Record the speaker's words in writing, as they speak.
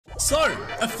So,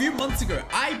 a few months ago,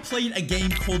 I played a game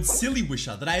called Silly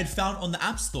Wisher that I had found on the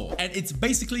App Store. And it's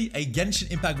basically a Genshin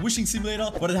Impact wishing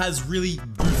simulator, but it has really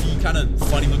goofy, kind of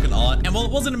funny looking art. And while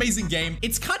it was an amazing game,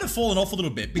 it's kind of fallen off a little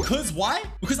bit. Because why?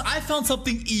 Because I found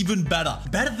something even better.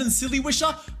 Better than Silly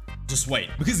Wisher? Just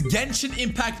wait, because Genshin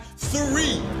Impact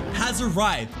 3 has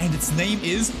arrived, and its name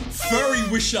is Furry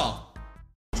Wisher.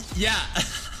 Yeah.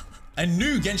 A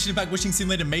new Genshin Impact wishing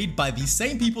simulator made by the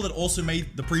same people that also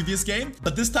made the previous game,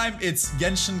 but this time it's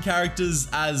Genshin characters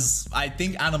as, I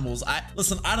think, animals.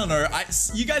 Listen, I don't know.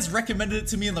 You guys recommended it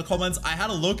to me in the comments. I had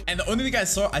a look, and the only thing I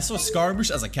saw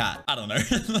Scaramouche as a cat. I don't know.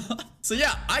 So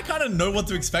yeah, I kind of know what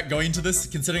to expect going into this,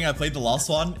 considering I played the last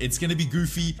one. It's gonna be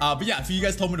goofy. But yeah, you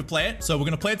guys told me to play it, so we're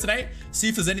gonna play it today, see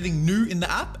if there's anything new in the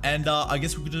app, and I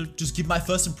guess we're gonna just give my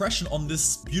first impression on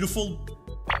this beautiful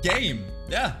game.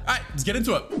 Yeah. All right, let's get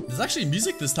into it. There's actually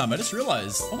music this time. I just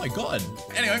realized. Oh my god.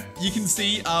 Anyway, you can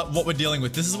see what we're dealing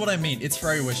with. This is what I mean. It's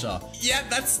Furry Wisher. Yeah,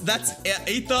 that's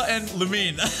Aether and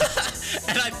Lumine.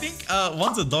 And I think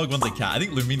one's a dog, one's a cat. I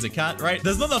think Lumine's a cat, right?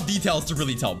 There's not enough details to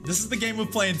really tell. This is the game we're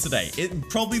playing today. It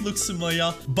probably looks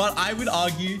familiar, but I would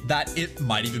argue that it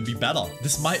might even be better.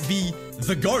 This might be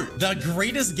the GOAT, the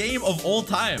greatest game of all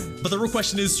time. But the real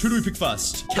question is, who do we pick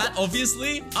first? Cat,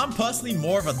 obviously. I'm personally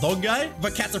more of a dog guy,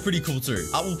 but cats are pretty cool too.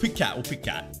 We'll pick cat. We'll pick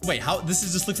cat. Wait, how? This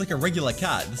just looks like a regular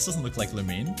cat. This doesn't look like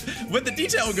Lumine. Where'd the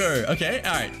detail go? Okay,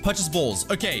 all right. Purchase balls.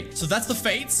 Okay, so that's the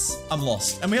fates. I'm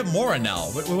lost. And we have Mora now.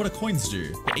 What do coins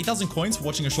do? 8,000 coins for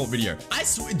watching a short video. I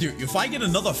swear, dude, if I get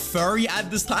another furry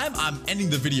ad this time, I'm ending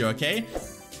the video, okay?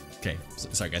 Okay,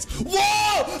 sorry guys.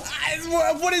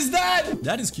 Whoa! What is that?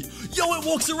 That is cute. Yo, it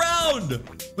walks around.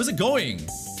 Where's it going?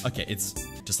 Okay, it's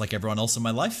just like everyone else in my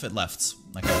life. It left.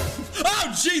 Okay.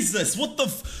 Oh, Jesus! What the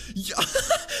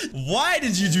Why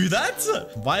did you do that?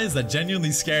 Why is that genuinely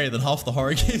scarier than half the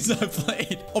horror games I've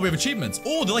played? Oh, we have achievements.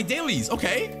 Oh, they're like dailies.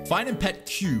 Okay. Find and pet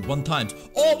Q 1 time.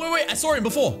 Oh, wait. I saw him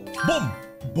before. Boom.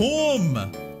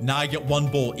 Boom. Now I get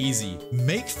 1 ball, easy.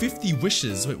 Make 50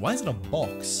 wishes. Wait, why is it a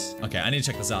box? Okay, I need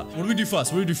to check this out. What do we do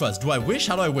first? Do I wish?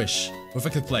 How do I wish? What if I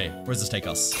click play? Where does this take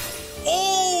us?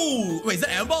 Oh, wait, is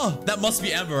that Amber? That must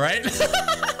be Amber, right?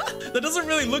 That doesn't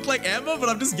really look like Amber, but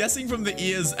I'm just guessing from the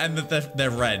ears and that they're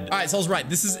red. All right, so I was right.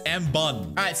 This is Ambun.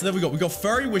 All right, so there we go. We got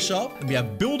Furry Wisher, and we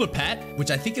have Build a Pet,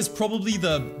 which I think is probably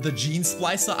the Gene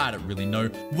Splicer. I don't really know.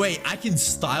 Wait, I can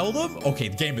style them? Okay,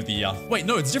 Game of the Year. Wait,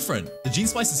 no, it's different. The Gene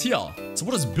Splicer's here. So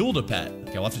what is Build a Pet?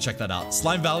 Okay, we'll have to check that out.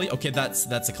 Slime Valley. Okay, that's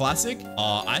a classic.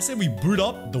 I say we boot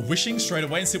up the wishing straight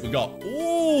away and see what we got.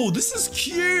 Oh, this is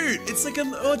cute. It's like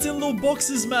it's in little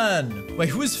boxes, man. Wait,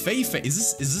 who is Fei Fei?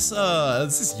 Is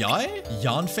this Yai?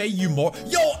 Yarn Fei Yumor.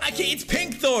 Yo, okay, it's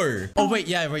pink though. Oh wait,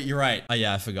 you're right. Oh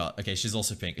yeah, I forgot. Okay, she's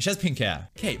also pink. She has pink hair.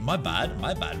 Okay, my bad,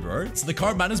 bro. So the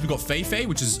card banners, we got Fei Fei,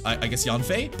 which is I guess Yarn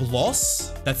Fei.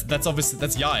 Bloss. That's obviously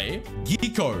that's Yai.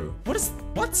 Giko. What is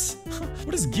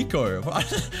Giko?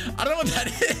 I don't know what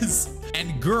that is.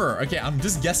 And Gur. Okay, I'm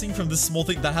just guessing from this small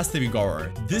thing. That has to be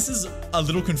Goro. This is a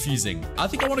little confusing. I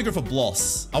think I want to go for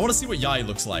Bloss. I want to see what Yai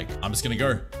looks like. I'm just gonna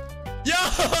go. Yo!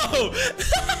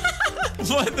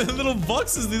 What the little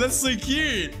boxes, dude? That's so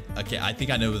cute. Okay, I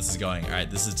think I know where this is going. All right,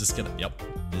 this is just gonna. Yep.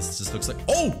 This just looks like.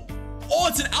 Oh,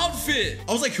 it's an outfit.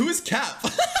 I was like, who is Cap?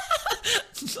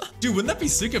 Dude, wouldn't that be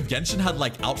sick if Genshin had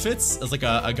like outfits as like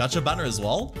a gacha banner as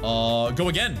well? Go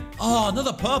again. Oh,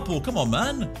 another purple. Come on,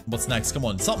 man. What's next? Come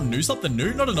on, something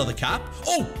new. Not another cap.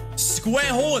 Oh,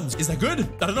 square horns. Is that good?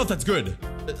 I don't know if that's good.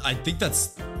 I think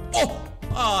that's.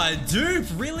 Oh, dude,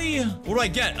 really? What do I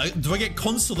get? Do I get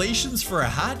constellations for a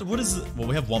hat? What is it? Well,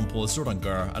 we have 1 pull. Let's throw it on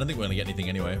Gur. I don't think we're gonna get anything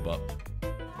anyway, but.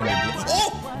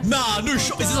 Oh! Nah, no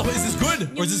shot. Is this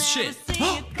good? Or is this shit?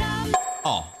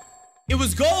 Oh. It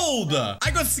was gold!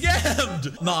 I got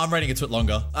scammed! No, I'm rating it to it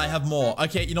longer. I have more.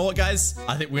 Okay, you know what, guys?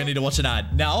 I think we're gonna need to watch an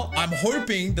ad. Now, I'm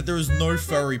hoping that there is no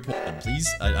furry porn. Please,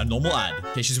 a normal ad.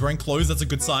 Okay, she's wearing clothes. That's a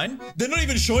good sign. They're not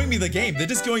even showing me the game. They're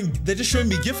just showing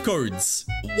me gift codes.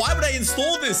 Why would I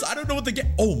install this? I don't know what the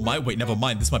game. Oh, wait, never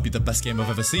mind. This might be the best game I've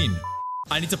ever seen.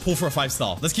 I need to pull for a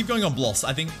 5-star. Let's keep going on Bloss.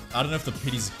 I don't know if the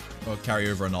pities will carry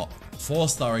over or not.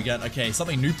 4-star again. Okay,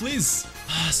 something new, please.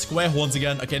 Square horns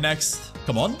again. Okay, next.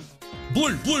 Come on.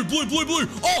 Blue.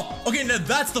 Oh, okay, now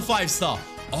that's the 5-star.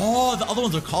 Oh, the other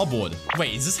ones are cardboard.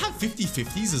 Wait, does this have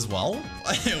 50/50s as well?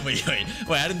 Wait,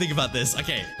 I didn't think about this.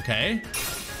 Okay.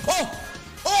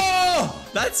 Oh,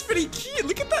 that's pretty cute.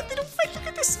 Look at that little face. Look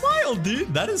at the smile,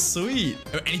 dude. That is sweet.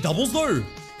 Any doubles though?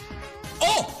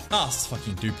 Oh, Ah, it's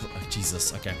fucking duplicate. Oh,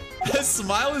 Jesus. Okay. Her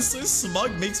smile is so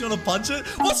smug, makes me want to punch it.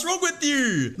 What's wrong with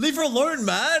you? Leave her alone,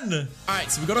 man. All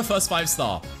right, so we got our first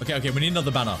 5-star. Okay, we need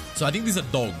another banner. So I think these are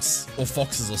dogs or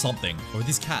foxes or something. Or are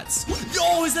these cats?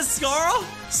 Yo, is that Scara?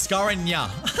 Scaranya.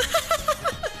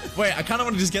 Wait, I kind of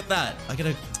want to just get that. I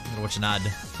gotta watch an ad.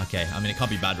 Okay, I mean, it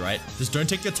can't be bad, right? Just don't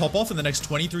take your top off in the next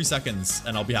 23 seconds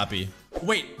and I'll be happy.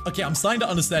 Wait, okay, I'm starting to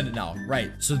understand it now.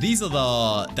 Right, so these are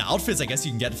the outfits I guess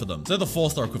you can get for them. So they're the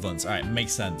 4-star equivalents. All right,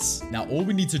 makes sense. Now, all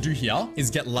we need to do here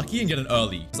is get lucky and get an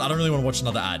early. Because I don't really want to watch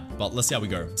another ad, but let's see how we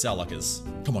go. See how luck is.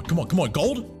 Come on, come on, come on,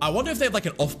 gold? I wonder if they have like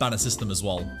an off-banner system as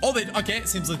well. Oh, okay, it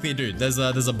seems like they do. There's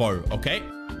a bow, okay?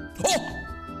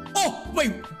 Oh,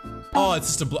 wait. Oh, it's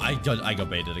just a blue. I got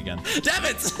baited again. Damn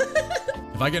it!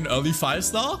 If I get an early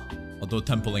 5-star, I'll do a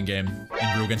temple in game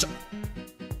in real Genshin.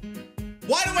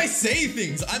 Why do I say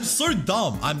things? I'm so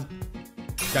dumb.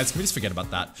 Guys, can we just forget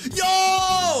about that?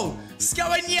 Yo!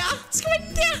 Skawanya!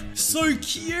 So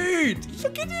cute!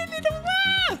 Look at it!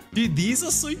 Dude, these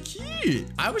are so cute.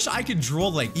 I wish I could draw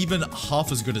like even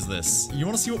half as good as this. You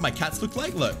want to see what my cats look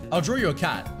like? Look, I'll draw you a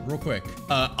cat real quick.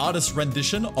 Artist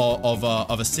rendition of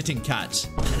a sitting cat.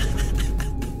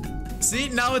 See,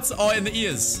 now it's in the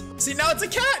ears. See, now it's a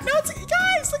cat. Now it's a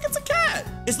guys, look, it's a cat.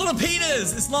 It's not a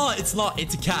penis. It's not.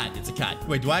 It's a cat. It's a cat.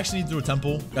 Wait, do I actually need to do a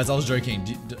temple? Guys, I was joking.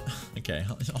 Okay,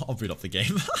 I'll boot up the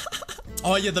game.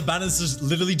 Oh yeah, the banners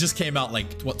literally just came out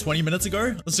like, what, 20 minutes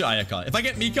ago? Let's do Ayaka. If I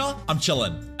get Mika, I'm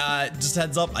chilling. Just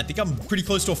heads up, I think I'm pretty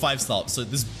close to a 5-star. So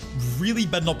this really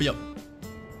better not be up.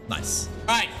 Nice.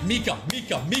 All right, Mika.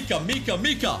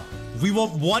 We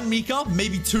want 1 Mika,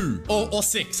 maybe 2 or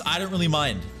 6. I don't really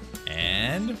mind.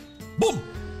 And boom.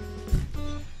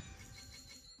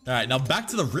 All right, now back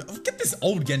to the real. Look at this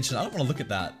old Genshin. I don't want to look at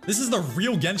that. This is the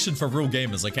real Genshin for real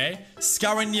gamers, okay?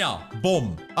 Scaranya.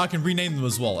 Boom. I can rename them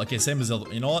as well. Okay, same as the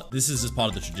other. You know what? This is just part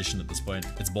of the tradition at this point.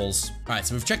 It's balls. All right,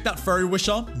 so we've checked out Furry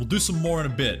Wisher. We'll do some more in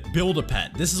a bit. Build a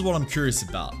pet. This is what I'm curious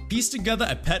about. Piece together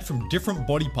a pet from different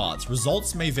body parts.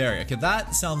 Results may vary. Okay,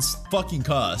 that sounds fucking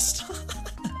cursed.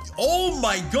 Oh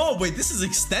my god, wait, this is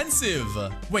extensive.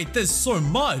 Wait, there's so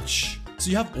much. So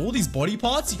you have all these body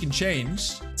parts you can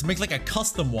change to make like a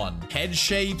custom one. Head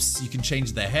shapes, you can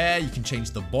change the hair, you can change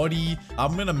the body.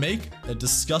 I'm gonna make a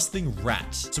disgusting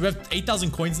rat. So we have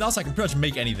 8,000 coins now, so I can pretty much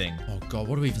make anything. Oh god,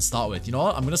 what do we even start with? You know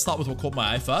what? I'm gonna start with what caught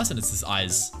my eye first, and it's his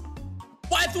eyes.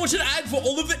 Why I have to watch an ad for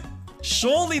all of it?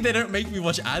 Surely they don't make me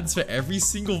watch ads for every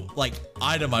single, like,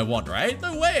 item I want, right?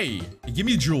 No way. Give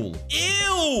me a jewel.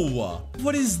 Ew.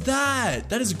 What is that?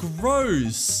 That is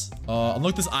gross.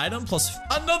 Unlock this item plus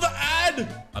another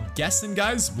ad. I'm guessing,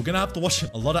 guys, we're gonna have to watch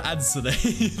a lot of ads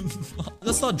today.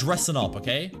 Let's start dressing up,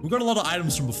 okay? We got a lot of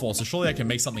items from before, so surely I can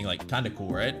make something, like, kind of cool,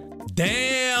 right?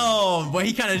 Damn. Well,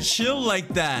 he kind of chill like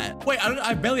that. Wait,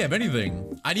 I barely have anything.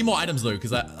 I need more items, though,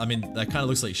 because I mean, that kind of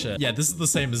looks like shit. Yeah, this is the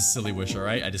same as Silly Wisher,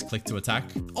 right? I just click to attack.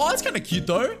 Oh, that's kind of cute,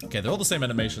 though. Okay, they're all the same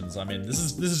animations. I mean, this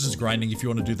is just grinding. If you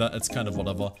want to do that, it's kind of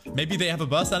whatever. Maybe they have a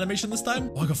burst animation this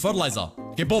time. Oh, I got fertilizer.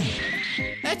 Okay, boom.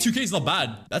 2K is not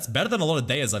bad. That's better than a lot of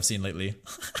Dayas I've seen lately.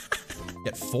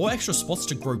 Get 4 extra spots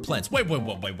to grow plants. Wait.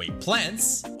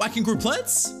 Plants? I can grow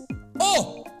plants?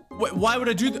 Oh! Wait, why would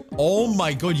I do that? Oh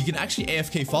my god, you can actually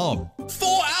AFK farm. 4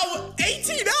 hours,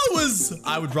 18 hours.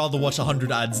 I would rather watch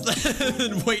 100 ads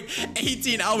than wait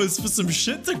 18 hours for some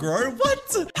shit to grow.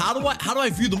 What? How do I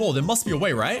view them all? There must be a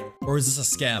way, right? Or is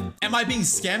this a scam? Am I being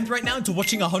scammed right now into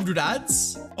watching 100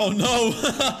 ads? Oh no.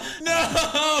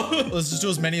 No. Let's just do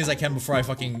as many as I can before I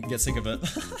fucking get sick of it.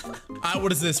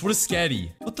 What is this? What is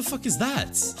Scaredy? What the fuck is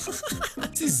that? Is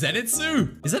this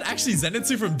Zenitsu? Is that actually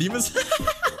Zenitsu from Demon's?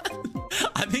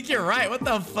 I think you're right. What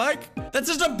the fuck? That's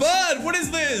just a bird. What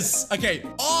is this? Okay.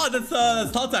 Oh, that's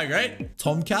Tartag, right?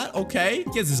 Tomcat. Okay.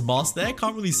 He has his mask there.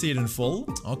 Can't really see it in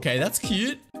full. Okay, that's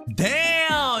cute.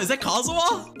 Damn. Is that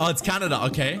Kazuha? Oh, it's Canada.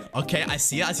 Okay. Okay, I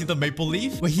see it. I see the maple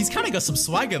leaf. Wait, he's kind of got some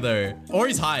swagger though. Or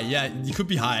he's high. Yeah, he could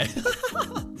be high.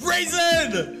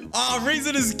 Raisin! Oh,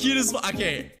 Raisin is cute as well.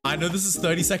 Okay, I know this is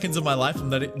 30 seconds of my life I'm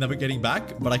never getting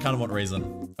back, but I kind of want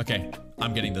Raisin. Okay,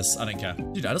 I'm getting this. I don't care.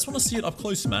 Dude, I just want to see it up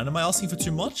close, man. Am I asking for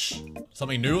too much?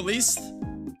 Something new at least?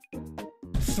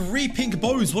 3 pink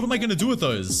bows. What am I going to do with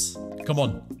those? Come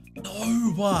on.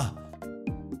 No.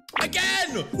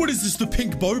 Again! What is this, the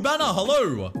pink bow banner?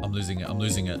 Hello? I'm losing it. I'm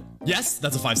losing it. Yes,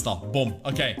 that's a 5-star. Boom.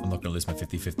 Okay. I'm not gonna lose my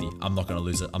 50-50. I'm not gonna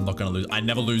lose it. I'm not gonna lose. I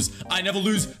never lose. I never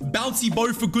lose. Bouncy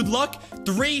bow for good luck.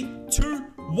 3, 2,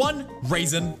 1.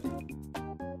 Raisin.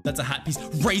 That's a hat piece.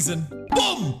 Raisin.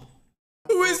 Boom!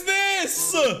 Who is this?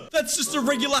 this? That's just a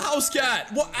regular house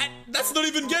cat. What? That's not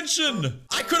even Genshin.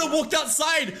 I could have walked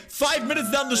outside 5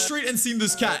 minutes down the street and seen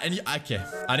this cat. And okay,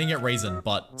 I didn't get raisin,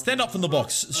 but stand up from the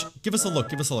box. Give us a look.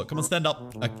 Give us a look. Come on, stand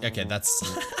up. Okay, that's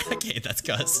okay. That's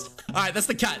cursed. All right, that's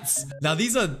the cats. Now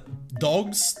these are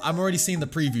dogs. I'm already seeing the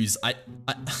previews.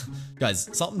 Guys,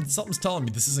 something's telling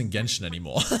me this isn't Genshin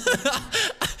anymore.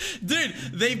 Dude,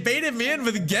 they baited me in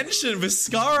with Genshin, with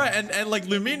Skara and like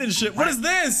Lumine and shit. What is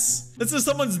this? This is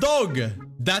someone's dog.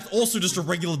 That's also just a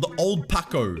regular old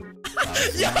Paco.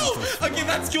 Yo, okay,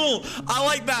 that's cool. I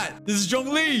like that. This is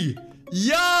Zhongli.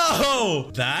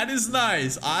 Yo, that is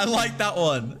nice. I like that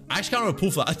one. I actually kind of want to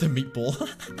pull for that. The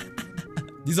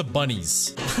meatball. These are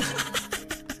bunnies.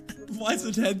 Why is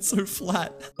its head so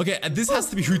flat? Okay, and this has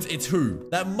to be it's Hu.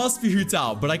 That must be Hu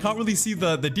Tao, but I can't really see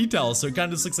the details, so it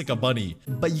kind of just looks like a bunny.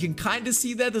 But you can kind of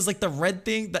see there's like the red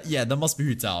thing. Yeah, that must be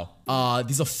Hu Tao.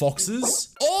 These are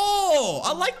foxes. Oh,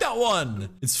 I like that one.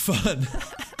 It's fun.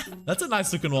 That's a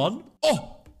nice looking one.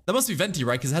 Oh, that must be Venti,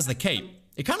 right? Because it has the cape.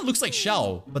 It kind of looks like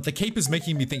Xiao, but the cape is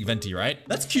making me think Venti, right?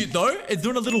 That's cute though. It's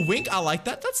doing a little wink. I like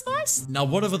that. That's nice. Now,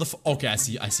 whatever the okay, I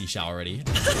see Xiao already.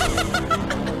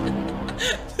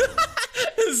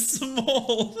 It's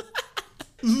small.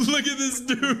 Look at this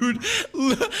dude.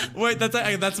 Wait,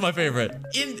 that's my favorite.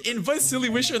 In both Silly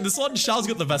Wisher and this one, Xiao's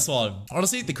got the best one.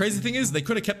 Honestly, the crazy thing is they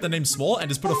could have kept the name small and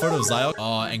just put a photo of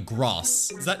Xiao and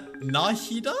grass. Is that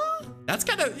Nahida? That's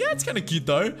kind of, yeah, it's kind of cute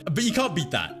though. But you can't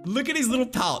beat that. Look at his little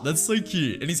pout. That's so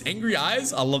cute. And his angry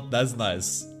eyes. I love, that's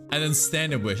nice. And then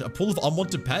standard wish. A pool of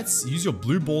unwanted pets. Use your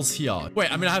blue balls here.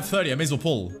 Wait, I mean, I have 30. I may as well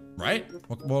pull, right?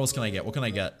 What else can I get? What can I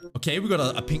get? Okay, we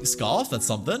got a pink scarf. That's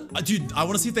something. Dude, I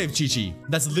want to see if they have Chi-Chi.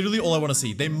 That's literally all I want to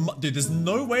see. Dude, there's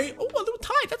no way. Oh, a little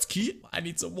tie. That's cute. I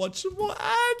need to watch more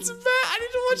ads, man. I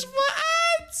need to watch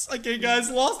more ads. Okay, guys,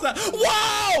 lost that.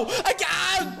 Wow! I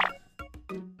can.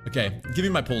 Okay, give me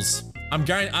my pulls. I'm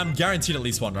guaranteed at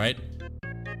least one, right?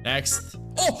 Next.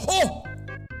 Oh!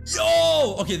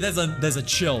 Yo! Okay, there's a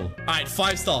chill. All right,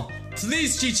 5-star.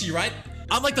 Please, Chi-Chi, right?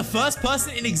 I'm like the first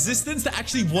person in existence to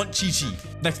actually want Chi-Chi.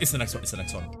 It's the next one. It's the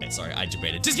next one. Okay, sorry, I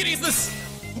debated. Just kidding, it's this.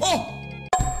 Oh!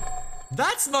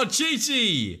 That's not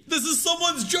Chi-Chi. This is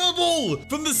someone's gerbil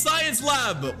from the science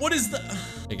lab. What is that?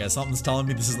 Hey guys, something's telling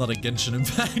me this is not a Genshin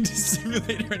Impact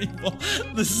simulator anymore.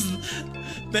 This is...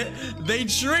 They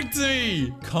tricked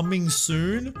me. Coming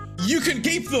soon? You can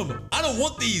keep them. I don't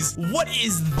want these. What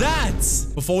is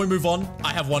that? Before we move on,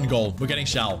 I have one goal. We're getting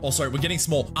Xiao. Oh, sorry, we're getting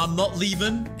small. I'm not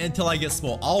leaving until I get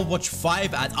small. I'll watch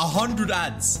 5 ads, 100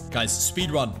 ads. Guys,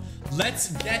 speed run.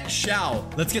 Let's get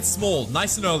Xiao. Let's get small,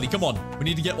 nice and early. Come on. We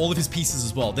need to get all of his pieces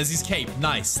as well. There's his cape.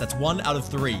 Nice. That's 1 out of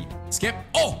 3. Skip.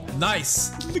 Oh,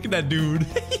 nice. Look at that dude.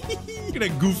 Look at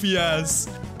that goofy ass.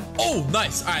 Oh,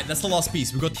 nice. All right, that's the last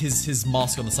piece. We got his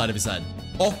mask on the side of his head.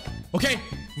 Oh, okay.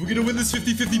 We're gonna win this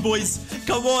 50-50, boys.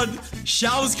 Come on.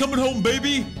 Xiao's coming home,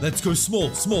 baby. Let's go small.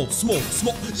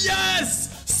 Yes!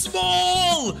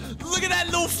 Small! Look at that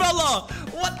little fella.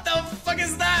 What the fuck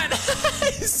is that?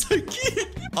 He's so cute.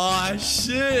 Oh,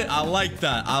 shit. I like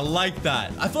that.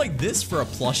 I feel like this for a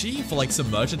plushie, for like some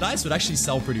merchandise, would actually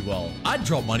sell pretty well. I'd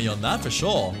drop money on that for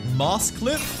sure. Mask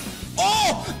clip.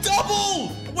 Oh,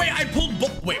 double! Wait, I pulled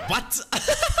wait, what?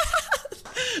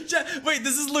 Wait,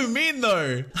 this is Lumine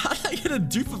though. How did I get a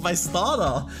dupe of my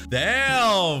starter?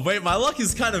 Damn. Wait, my luck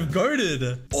is kind of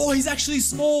goated. Oh, he's actually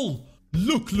small.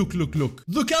 Look.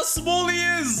 Look how small he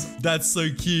is. That's so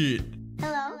cute.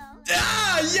 Hello.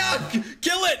 Ah, yuck.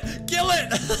 Kill it.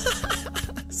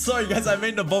 Sorry, guys, I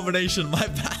made an abomination. My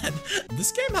bad.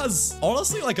 This game has,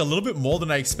 honestly, like a little bit more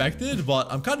than I expected, but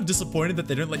I'm kind of disappointed that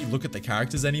they don't let you look at the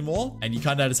characters anymore, and you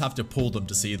kind of just have to pull them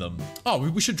to see them. Oh,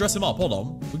 we should dress him up. Hold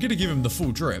on. We're going to give him the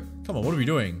full drip. Come on, what are we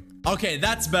doing? Okay,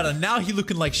 that's better. Now he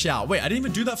looking like Xiao. Wait, I didn't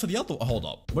even do that for the other. Hold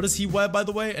up. What does he wear, by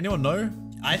the way? Anyone know?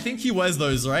 I think he wears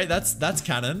those, right? That's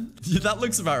canon. That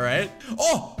looks about right.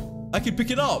 Oh, I can pick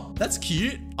it up. That's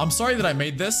cute. I'm sorry that I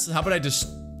made this. How about I just...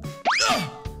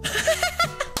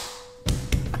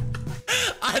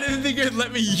 I didn't think it'd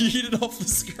let me yeet it off the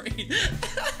screen.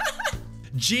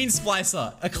 Gene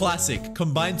Splicer, a classic.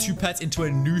 Combine 2 pets into a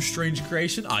new strange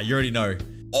creation. Ah, you already know.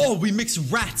 Oh, we mix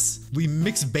rats. We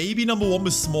mix baby number 1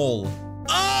 with small.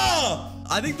 Oh,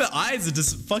 I think the eyes are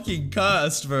just fucking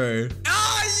cursed, bro.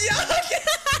 Ah, yuck.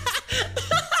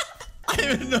 I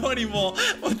don't even know anymore.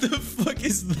 What the fuck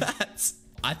is that?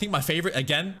 I think my favorite,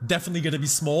 again, definitely gonna be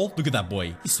small. Look at that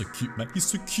boy. He's so cute, man. He's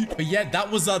so cute. But yeah, that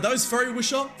was Furry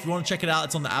Wisher. If you want to check it out,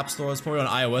 it's on the App Store. It's probably on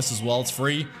iOS as well. It's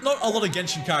free. Not a lot of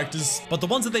Genshin characters, but the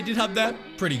ones that they did have there,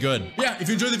 pretty good. Yeah, if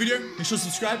you enjoyed the video, make sure to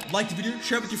subscribe, like the video,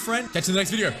 share it with your friend. Catch you in the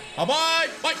next video. Bye-bye.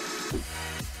 Bye.